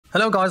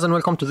Hello guys and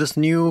welcome to this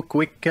new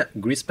quick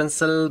grease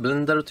pencil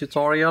blender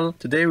tutorial.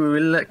 Today we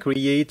will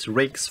create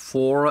rigs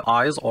for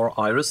eyes or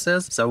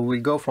irises. So we'll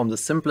go from the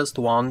simplest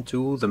one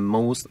to the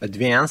most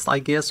advanced, I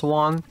guess,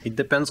 one. It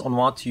depends on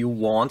what you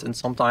want, and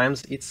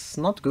sometimes it's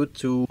not good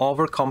to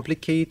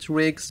overcomplicate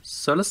rigs.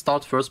 So let's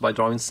start first by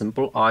drawing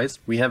simple eyes.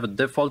 We have a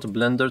default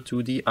Blender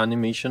 2D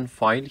animation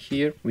file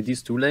here with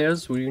these two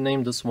layers. We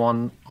rename this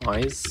one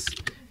eyes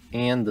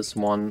and this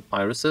one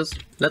irises.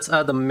 Let's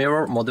add a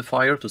mirror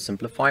modifier to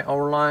simplify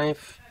our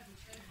life,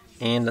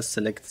 and let's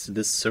select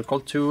this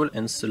circle tool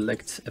and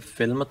select a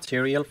fill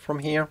material from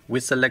here. We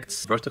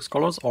select vertex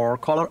colors or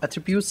color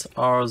attributes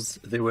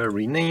as they were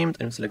renamed,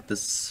 and select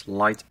this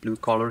light blue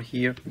color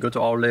here. Go to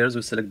our layers,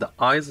 we select the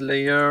eyes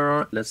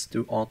layer. Let's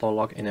do auto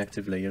lock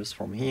inactive layers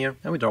from here,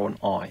 and we draw an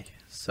eye.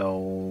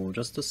 So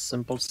just a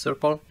simple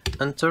circle,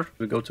 enter.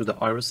 We go to the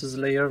irises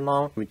layer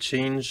now. We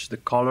change the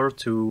color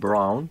to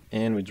brown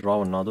and we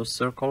draw another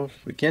circle.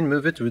 We can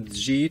move it with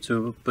G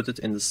to put it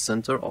in the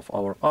center of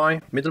our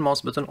eye. Middle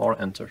mouse button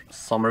or enter.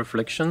 Some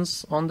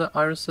reflections on the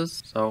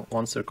irises. So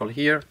one circle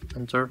here,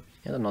 enter,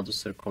 and another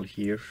circle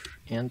here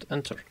and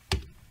enter.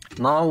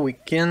 Now we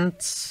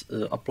can't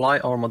apply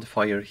our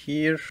modifier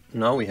here.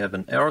 Now we have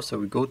an error, so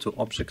we go to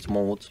object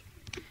mode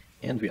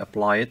and we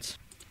apply it.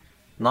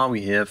 Now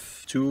we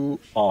have two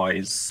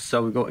eyes,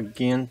 so we go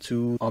again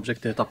to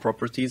object data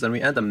properties and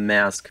we add a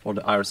mask for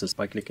the irises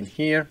by clicking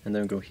here, and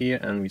then we go here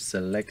and we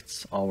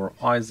select our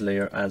eyes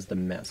layer as the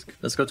mask.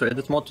 Let's go to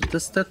edit mode to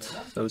test it.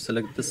 So we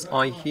select this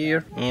eye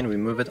here and we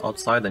move it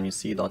outside, and you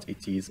see that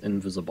it is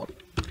invisible.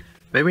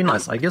 Very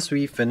nice. I guess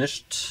we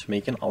finished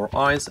making our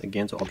eyes.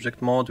 Again to object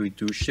mode, we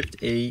do Shift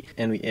A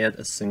and we add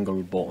a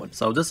single bone.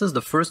 So this is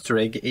the first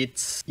rig.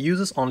 It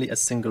uses only a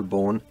single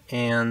bone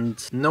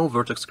and no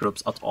vertex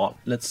groups at all.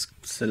 Let's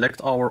select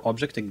our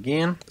object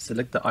again,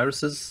 select the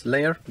irises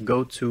layer,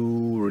 go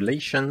to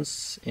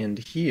relations, and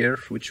here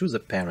we choose a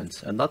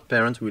parent, and that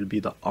parent will be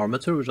the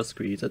armature we just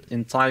created.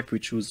 In type we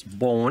choose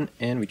bone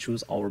and we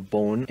choose our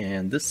bone,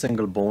 and this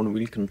single bone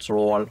will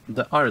control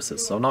the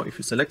irises. So now if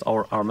we select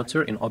our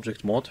armature in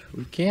object mode,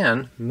 we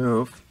can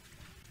move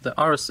the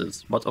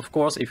irises, but of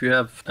course if you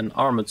have an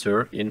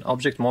armature in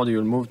object mode,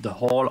 you'll move the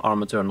whole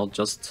armature, not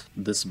just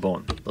this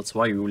bone. That's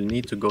why you will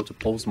need to go to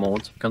pose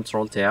mode,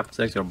 control tab,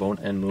 select your bone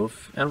and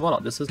move, and voila,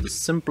 this is the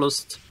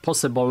simplest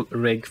possible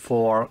rig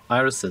for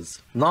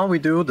irises. Now we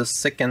do the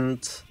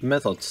second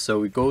method. So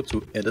we go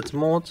to edit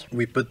mode,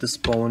 we put this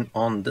bone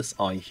on this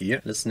eye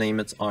here. Let's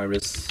name it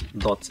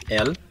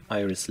iris.l,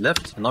 iris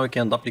left, and now we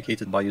can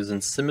duplicate it by using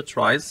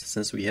symmetrize,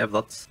 since we have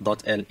that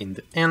 .l in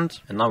the end,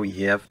 and now we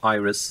have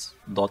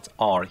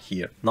iris.r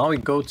here. Now we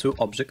go to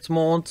object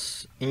mode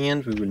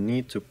and we will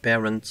need to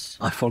parent.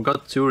 I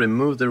forgot to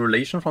remove the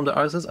relation from the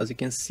irises. As you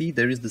can see,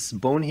 there is this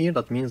bone here.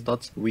 That means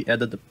that we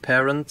added the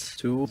parent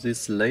to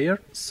this layer.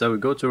 So we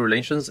go to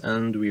relations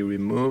and we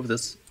remove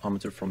this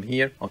armature from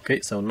here.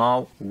 Okay, so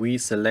now we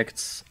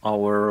select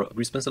our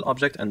grease pencil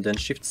object and then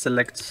shift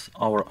select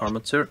our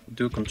armature,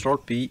 do Control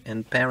P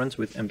and parent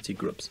with empty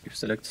groups. If you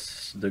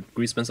select the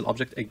grease pencil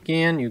object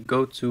again, you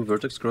go to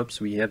vertex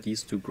groups, we have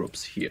these two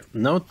groups here.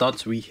 Note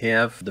that we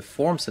have the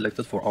form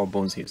selected for our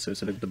bones here. So you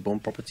select the bone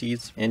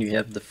properties and you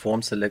have the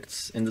form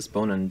selects in this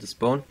bone and this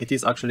bone. It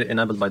is actually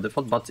enabled by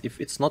default, but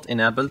if it's not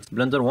enabled,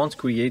 Blender won't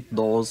create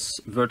those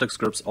vertex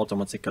groups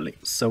automatically.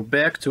 So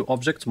back to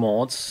object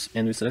modes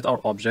and we select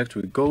our object,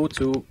 we go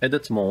to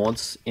edit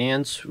modes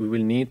and we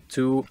will need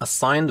to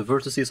assign the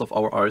vertices of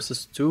our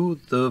irises to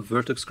the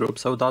vertex group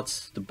so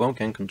that the bone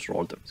can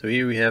control them. So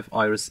here we have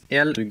iris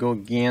L, we go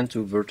again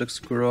to vertex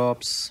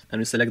groups and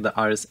we select the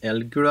iris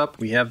L group.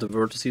 We have the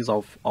vertices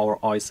of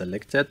our eye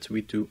selected,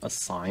 we do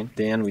assign,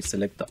 then we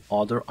select the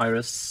other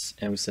iris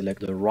and we select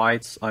the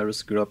right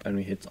iris group and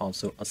we hit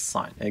also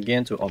assign.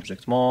 Again to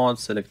object mode,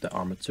 select the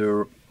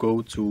armature,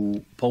 go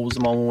to pose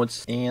mode,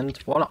 and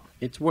voila,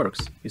 it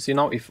works. You see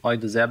now if I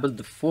disable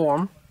the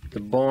form, the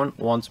bone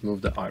won't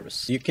move the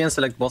iris. You can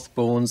select both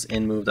bones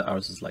and move the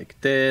irises like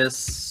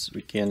this.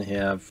 We can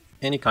have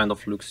any kind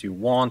of looks you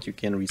want. You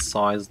can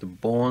resize the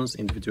bones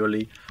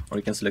individually, or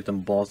you can select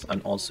them both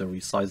and also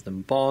resize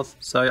them both.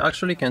 So you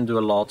actually can do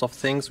a lot of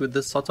things with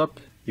this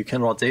setup. You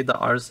can rotate the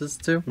irises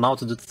too. Now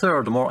to the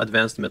third, more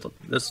advanced method.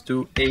 Let's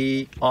do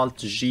A, Alt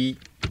G,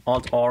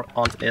 Alt R,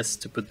 Alt S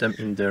to put them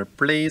in their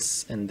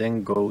place, and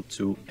then go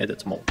to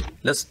edit mode.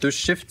 Let's do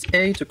Shift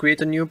A to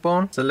create a new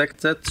bone.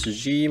 Select it,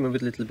 G, move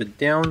it a little bit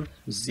down,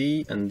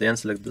 Z, and then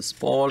select this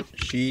ball,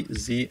 G,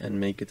 Z, and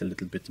make it a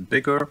little bit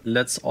bigger.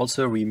 Let's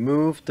also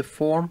remove the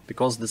form,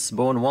 because this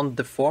bone won't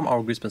deform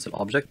our grease pencil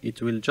object.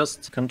 It will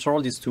just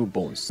control these two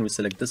bones. We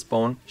select this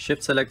bone,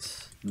 Shift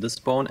select this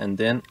bone, and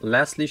then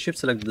lastly shift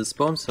select this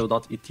bone so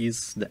that it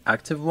is the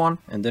active one,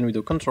 and then we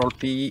do Control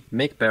P,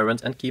 make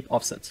parent and keep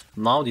offset.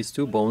 Now these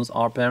two bones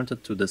are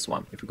parented to this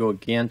one. If we go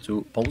again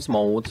to pose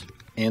mode,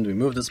 and we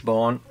move this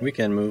bone, we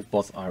can move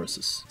both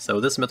irises. So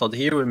this method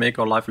here will make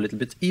our life a little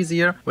bit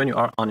easier when you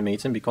are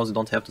animating, because you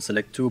don't have to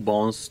select two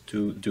bones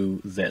to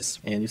do this.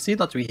 And you see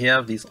that we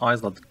have these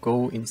eyes that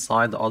go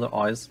inside the other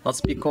eyes.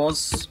 That's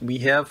because we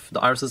have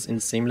the irises in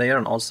the same layer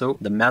and also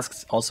the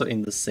masks also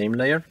in the same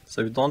layer.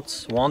 So if you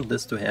don't want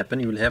this to happen,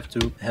 you will have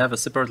to have a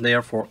separate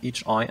layer for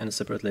each eye and a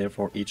separate layer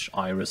for each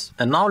iris.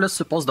 And now let's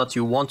suppose that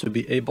you want to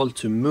be able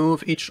to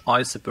move each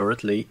eye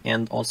separately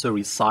and also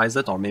resize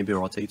it or maybe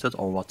rotate it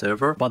or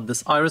whatever. But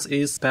this iris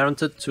is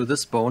parented to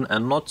this bone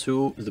and not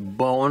to the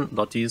bone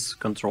that is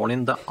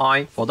controlling the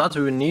eye. For that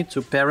we will need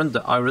to parent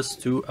the iris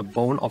to a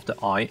bone of the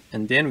eye,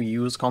 and then we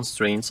use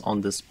constraints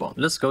on this bone.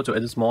 Let's go to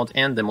edit mode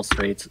and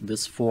demonstrate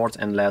this fourth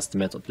and last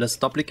method. Let's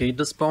duplicate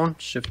this bone,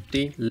 Shift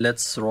D.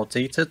 Let's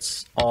rotate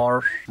it,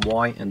 R,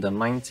 Y, and then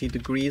 90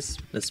 degrees.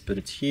 Let's put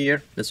it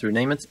here. Let's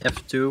rename it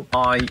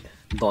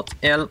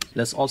F2I.L.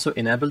 Let's also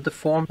enable the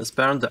form. Let's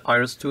parent the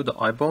iris to the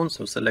eye bone.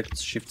 So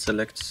Shift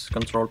select,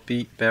 Control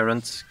P,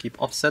 parent,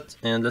 keep offset.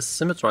 And let's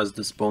symmetrize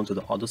this bone to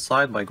the other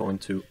side by going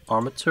to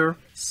Armature,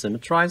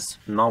 Symmetrize.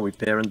 Now we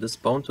parent this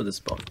bone to this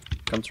bone.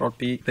 Control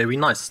P, very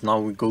nice. Now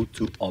we go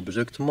to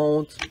object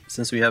mode.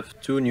 Since we have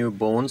two new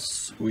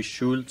bones, we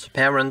should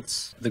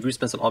parent the grease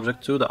pencil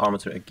object to the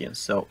armature again.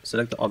 So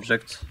select the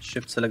object,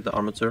 Shift select the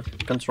armature,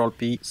 Control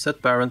P,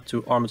 set parent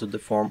to armature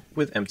deform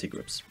with empty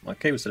grips.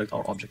 Okay, we select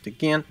our object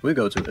again. We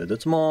go to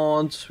edit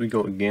mode. We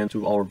go again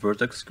to our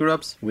vertex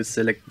groups. We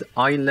select the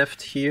eye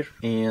left here,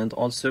 and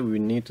also we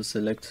need to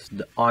select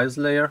the eyes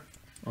layer.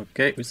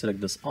 Okay, we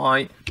select this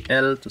eye,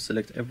 L to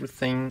select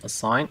everything,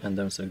 assign, and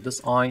then we select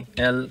this eye,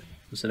 L.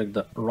 We select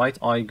the right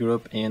eye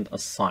group and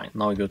assign.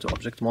 Now we go to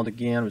object mode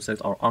again, we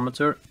select our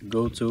armature,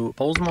 go to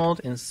pose mode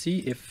and see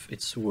if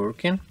it's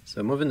working.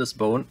 So moving this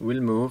bone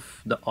will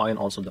move the eye and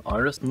also the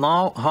iris.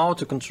 Now how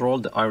to control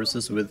the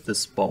irises with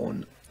this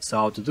bone.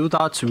 So to do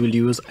that, we will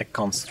use a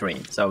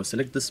constraint. So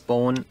select this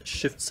bone,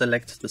 Shift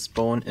select this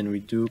bone, and we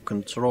do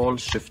Control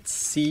Shift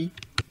C,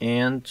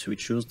 and we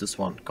choose this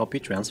one, copy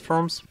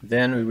transforms.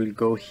 Then we will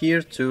go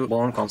here to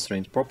bone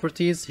constraint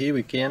properties. Here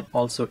we can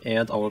also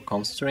add our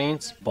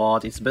constraints,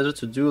 but it's better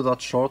to do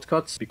that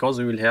shortcut because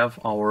we will have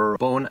our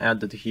bone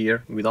added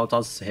here without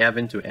us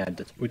having to add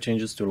it. We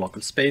change this to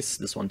local space,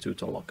 this one to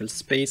local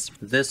space,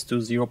 this to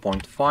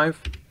 0.5.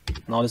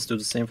 Now let's do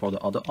the same for the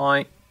other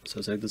eye. So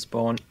select this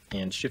bone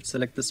and Shift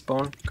select this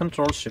bone,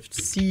 Control Shift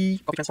C,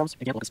 copy transforms,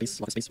 again local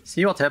space.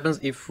 See what happens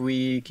if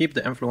we keep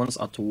the influence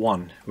at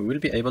 1. We will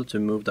be able to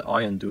move the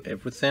eye and do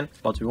everything,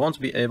 but we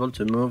won't be able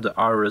to move the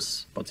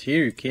iris. But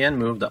here you can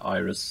move the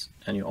iris,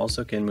 and you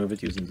also can move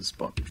it using this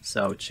bone.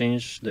 So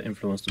change the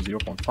influence to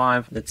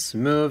 0.5. Let's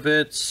move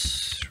it,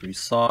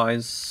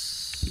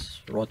 resize,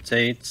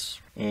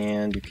 rotate.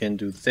 And you can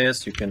do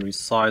this, you can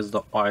resize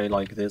the eye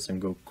like this and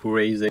go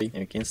crazy,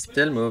 and you can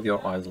still move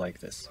your eyes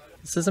like this.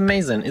 This is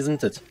amazing,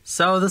 isn't it?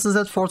 So this is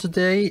it for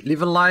today.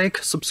 Leave a like,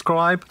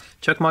 subscribe,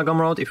 check my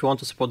Gumroad if you want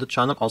to support the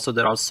channel. Also,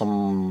 there are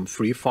some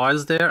free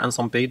files there and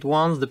some paid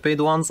ones. The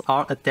paid ones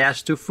are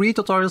attached to free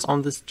tutorials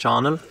on this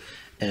channel.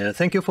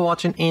 Thank you for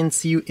watching and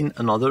see you in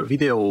another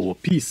video.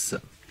 Peace.